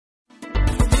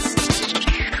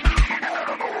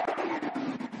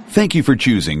Thank you for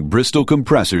choosing Bristol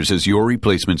Compressors as your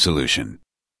replacement solution.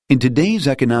 In today's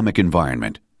economic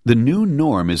environment, the new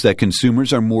norm is that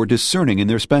consumers are more discerning in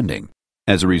their spending.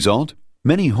 As a result,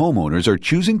 many homeowners are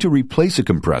choosing to replace a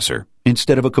compressor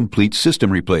instead of a complete system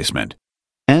replacement.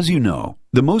 As you know,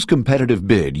 the most competitive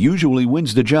bid usually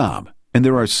wins the job, and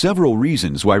there are several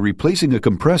reasons why replacing a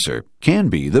compressor can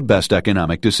be the best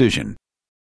economic decision.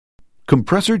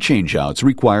 Compressor changeouts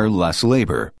require less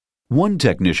labor. One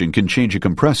technician can change a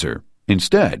compressor.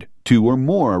 Instead, 2 or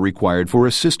more are required for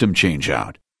a system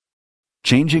changeout.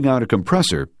 Changing out a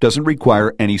compressor doesn't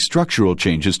require any structural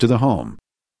changes to the home.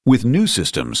 With new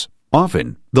systems,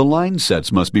 often the line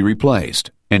sets must be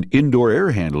replaced, and indoor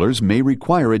air handlers may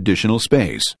require additional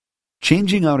space.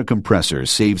 Changing out a compressor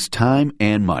saves time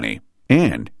and money,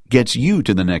 and gets you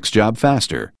to the next job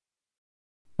faster.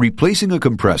 Replacing a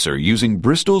compressor using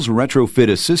Bristol's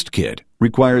Retrofit Assist Kit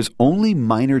requires only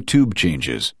minor tube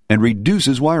changes and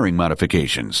reduces wiring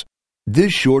modifications.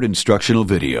 This short instructional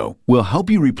video will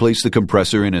help you replace the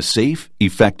compressor in a safe,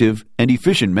 effective, and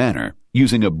efficient manner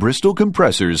using a Bristol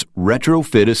Compressors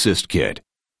Retrofit Assist Kit.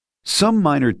 Some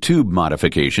minor tube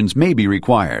modifications may be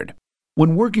required.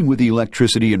 When working with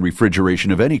electricity and refrigeration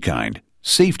of any kind,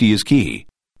 safety is key.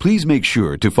 Please make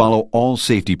sure to follow all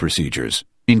safety procedures,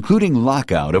 including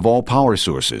lockout of all power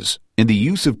sources and the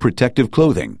use of protective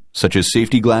clothing, such as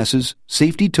safety glasses,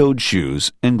 safety-toed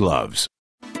shoes, and gloves.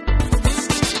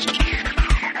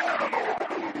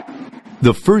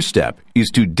 The first step is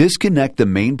to disconnect the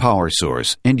main power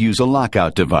source and use a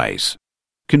lockout device.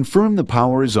 Confirm the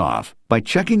power is off by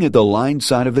checking at the line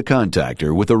side of the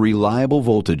contactor with a reliable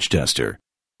voltage tester.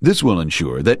 This will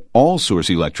ensure that all source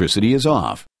electricity is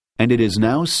off, and it is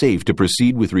now safe to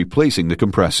proceed with replacing the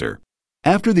compressor.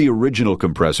 After the original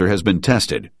compressor has been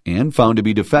tested and found to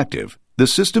be defective, the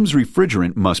system's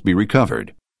refrigerant must be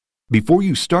recovered. Before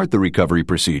you start the recovery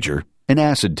procedure, an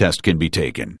acid test can be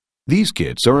taken. These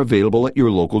kits are available at your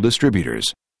local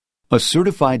distributors. A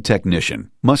certified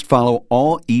technician must follow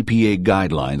all EPA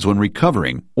guidelines when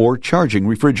recovering or charging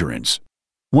refrigerants.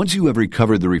 Once you have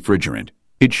recovered the refrigerant,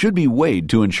 it should be weighed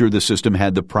to ensure the system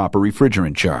had the proper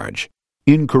refrigerant charge.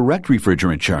 Incorrect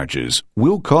refrigerant charges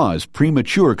will cause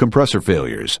premature compressor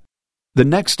failures. The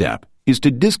next step is to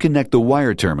disconnect the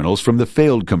wire terminals from the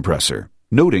failed compressor,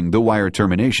 noting the wire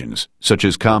terminations, such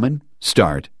as common,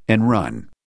 start, and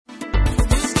run.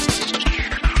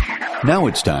 Now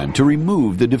it's time to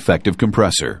remove the defective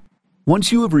compressor.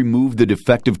 Once you have removed the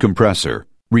defective compressor,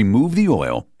 remove the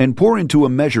oil and pour into a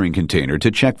measuring container to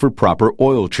check for proper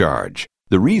oil charge.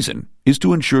 The reason is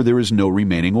to ensure there is no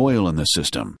remaining oil in the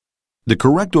system. The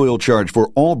correct oil charge for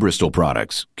all Bristol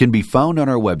products can be found on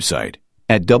our website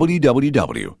at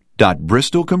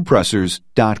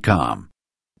www.bristolcompressors.com.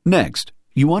 Next,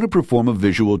 you want to perform a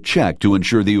visual check to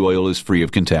ensure the oil is free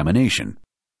of contamination.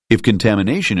 If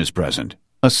contamination is present,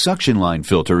 a suction line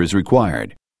filter is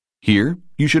required. Here,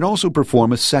 you should also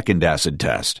perform a second acid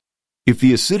test. If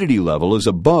the acidity level is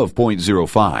above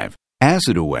 0.05,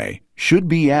 acid away should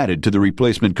be added to the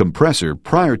replacement compressor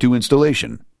prior to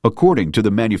installation, according to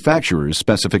the manufacturer's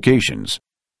specifications.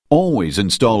 Always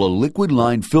install a liquid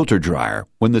line filter dryer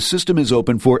when the system is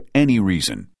open for any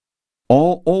reason.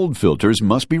 All old filters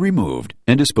must be removed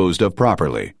and disposed of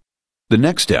properly. The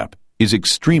next step is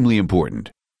extremely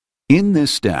important. In this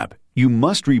step, you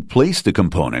must replace the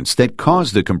components that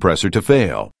cause the compressor to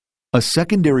fail. A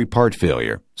secondary part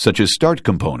failure, such as start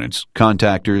components,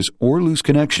 contactors, or loose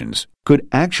connections, could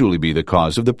actually be the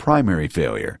cause of the primary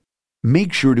failure.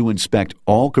 Make sure to inspect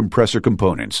all compressor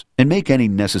components and make any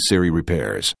necessary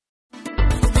repairs.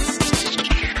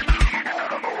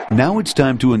 Now it's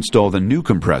time to install the new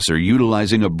compressor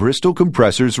utilizing a Bristol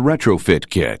Compressors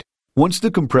Retrofit Kit. Once the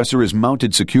compressor is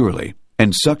mounted securely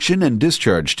and suction and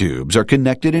discharge tubes are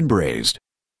connected and brazed,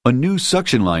 a new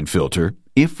suction line filter,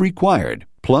 if required,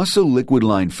 plus a liquid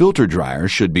line filter dryer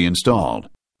should be installed.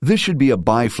 This should be a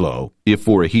bi-flow if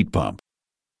for a heat pump.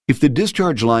 If the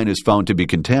discharge line is found to be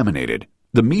contaminated,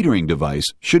 the metering device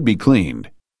should be cleaned.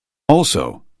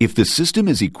 Also, if the system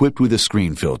is equipped with a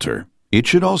screen filter, it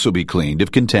should also be cleaned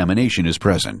if contamination is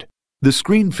present. The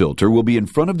screen filter will be in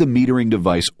front of the metering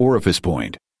device orifice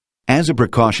point. As a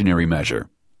precautionary measure,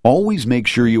 always make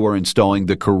sure you are installing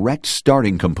the correct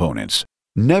starting components.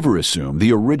 Never assume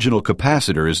the original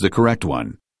capacitor is the correct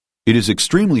one. It is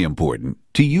extremely important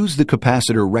to use the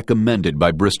capacitor recommended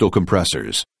by Bristol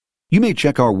Compressors. You may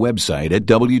check our website at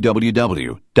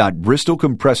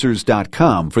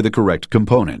www.bristolcompressors.com for the correct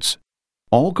components.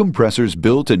 All compressors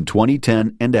built in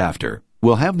 2010 and after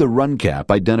will have the run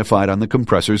cap identified on the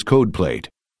compressor's code plate.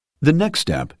 The next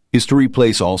step is to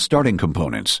replace all starting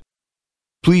components.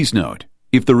 Please note,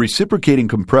 If the reciprocating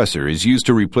compressor is used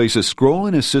to replace a scroll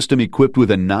in a system equipped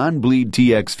with a non-bleed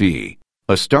TXV,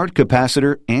 a start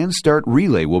capacitor and start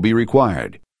relay will be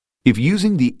required. If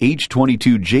using the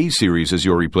H22J series as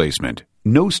your replacement,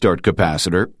 no start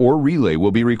capacitor or relay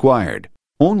will be required.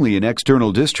 Only an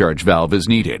external discharge valve is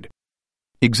needed.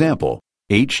 Example,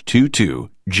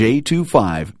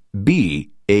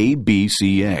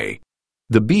 H22J25BABCA.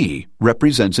 The B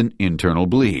represents an internal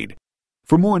bleed.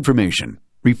 For more information,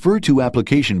 refer to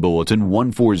Application Bulletin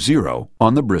 140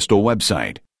 on the Bristol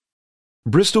website.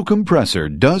 Bristol Compressor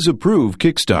does approve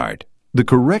Kickstart. The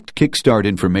correct Kickstart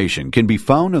information can be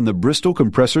found on the Bristol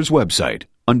Compressors website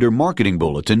under Marketing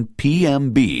Bulletin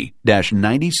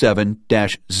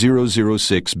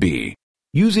PMB-97-006B.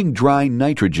 Using dry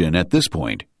nitrogen at this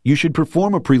point, you should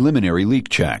perform a preliminary leak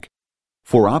check.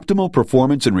 For optimal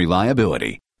performance and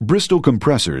reliability, Bristol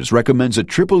Compressors recommends a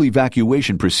triple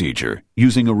evacuation procedure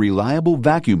using a reliable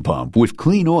vacuum pump with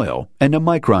clean oil and a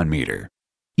micron meter.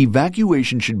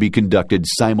 Evacuation should be conducted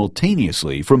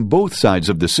simultaneously from both sides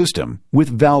of the system with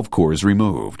valve cores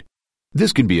removed.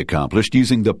 This can be accomplished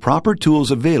using the proper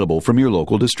tools available from your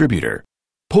local distributor.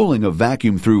 Pulling a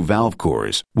vacuum through valve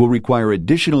cores will require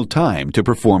additional time to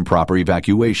perform proper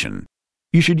evacuation.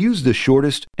 You should use the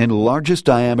shortest and largest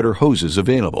diameter hoses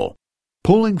available.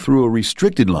 Pulling through a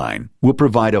restricted line will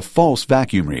provide a false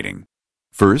vacuum reading.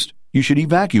 First, you should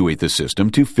evacuate the system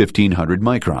to 1500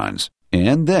 microns,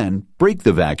 and then break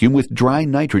the vacuum with dry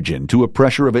nitrogen to a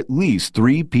pressure of at least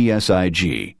 3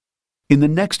 psig. In the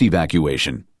next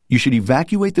evacuation, you should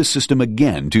evacuate the system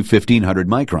again to 1500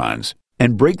 microns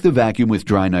and break the vacuum with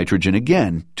dry nitrogen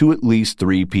again to at least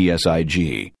 3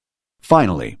 psig.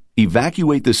 Finally,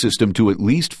 evacuate the system to at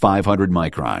least 500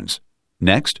 microns.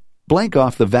 Next, blank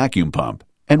off the vacuum pump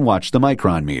and watch the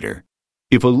micron meter.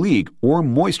 If a leak or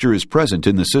moisture is present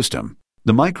in the system,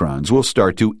 the microns will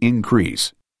start to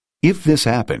increase. If this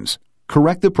happens,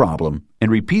 correct the problem and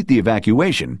repeat the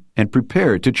evacuation and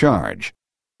prepare to charge.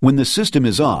 When the system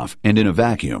is off and in a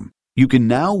vacuum, you can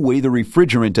now weigh the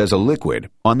refrigerant as a liquid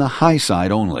on the high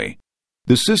side only.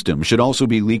 The system should also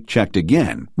be leak checked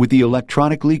again with the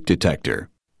electronic leak detector.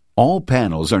 All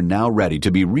panels are now ready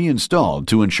to be reinstalled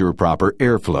to ensure proper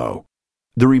airflow.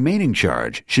 The remaining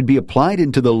charge should be applied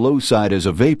into the low side as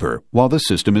a vapor while the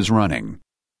system is running.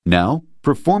 Now,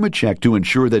 perform a check to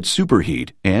ensure that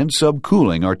superheat and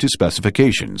subcooling are to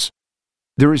specifications.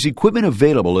 There is equipment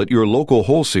available at your local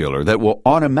wholesaler that will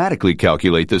automatically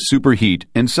calculate the superheat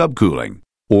and subcooling,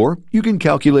 or you can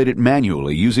calculate it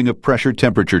manually using a pressure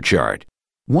temperature chart.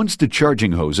 Once the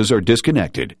charging hoses are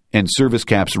disconnected and service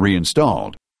caps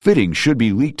reinstalled, fittings should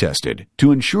be leak tested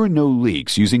to ensure no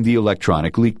leaks using the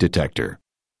electronic leak detector.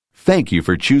 Thank you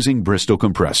for choosing Bristol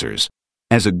Compressors.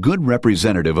 As a good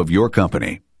representative of your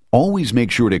company, always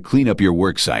make sure to clean up your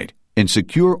work site and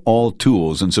secure all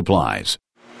tools and supplies.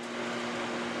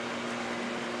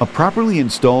 A properly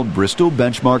installed Bristol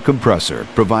Benchmark compressor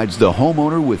provides the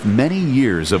homeowner with many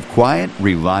years of quiet,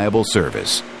 reliable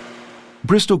service.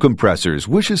 Bristol Compressors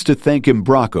wishes to thank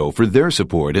Embraco for their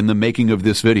support in the making of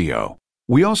this video.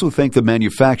 We also thank the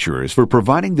manufacturers for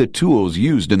providing the tools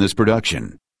used in this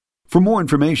production. For more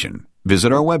information,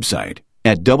 visit our website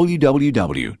at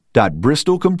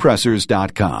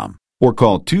www.bristolcompressors.com or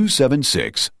call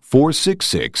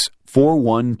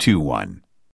 276-466-4121.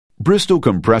 Bristol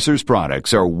Compressors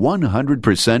products are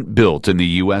 100% built in the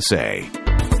USA.